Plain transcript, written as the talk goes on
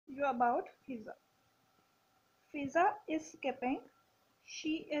you about Fiza. Fiza is skipping.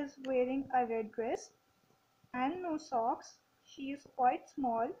 She is wearing a red dress and no socks. She is quite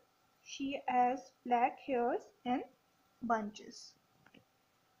small. She has black hairs in bunches.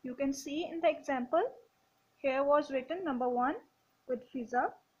 You can see in the example, here was written number 1 with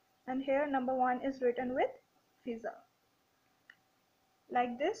Fiza and here number 1 is written with Fiza.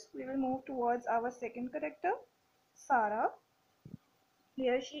 Like this, we will move towards our second character, Sarah.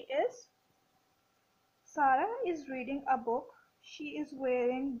 Here she is. Sarah is reading a book. She is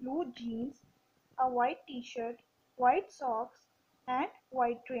wearing blue jeans, a white t-shirt, white socks and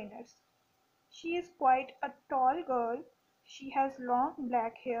white trainers. She is quite a tall girl. She has long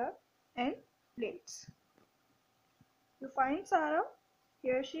black hair and plaits. You find Sarah?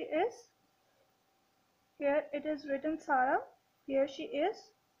 Here she is. Here it is written Sarah. Here she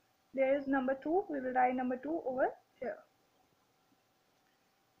is. There is number 2. We will write number 2 over here.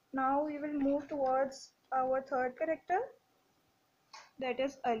 Now we will move towards our third character, that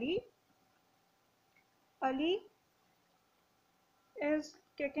is Ali. Ali is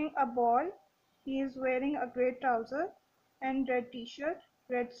kicking a ball. He is wearing a grey trouser and red t-shirt,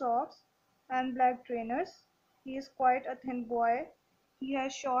 red socks and black trainers. He is quite a thin boy. He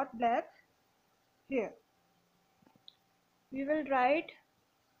has short black hair. We will write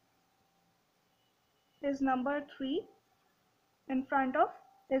his number 3 in front of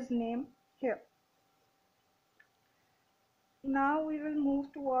his name here. Now we will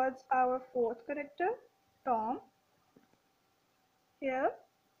move towards our fourth character, Tom. Here,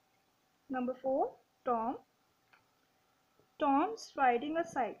 number 4, Tom. Tom's riding a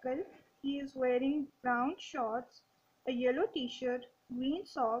cycle. He is wearing brown shorts, a yellow t-shirt, green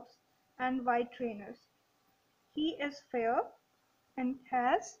socks and white trainers. He is fair and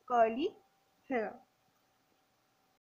has curly hair.